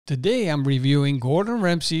Today I'm reviewing Gordon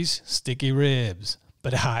Ramsay's sticky ribs,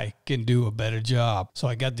 but I can do a better job. So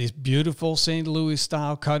I got these beautiful St. Louis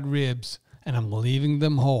style cut ribs and I'm leaving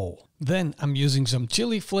them whole. Then I'm using some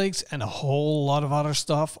chili flakes and a whole lot of other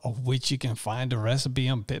stuff, of which you can find the recipe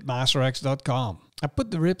on PitmasterX.com. I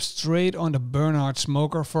put the ribs straight on the Bernard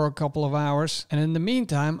smoker for a couple of hours, and in the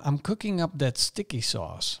meantime I'm cooking up that sticky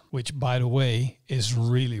sauce, which by the way is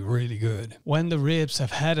really good. When the ribs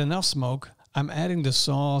have had enough smoke, I'm adding the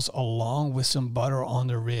sauce along with some butter on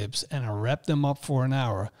the ribs and I wrap them up for an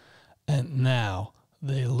hour, and now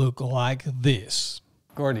they look like this.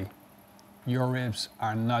 Gordy, your ribs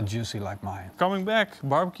are not juicy like mine. Coming back,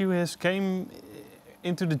 barbecue has came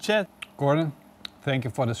into the chat. Gordon, thank you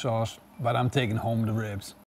for the sauce, but I'm taking home the ribs.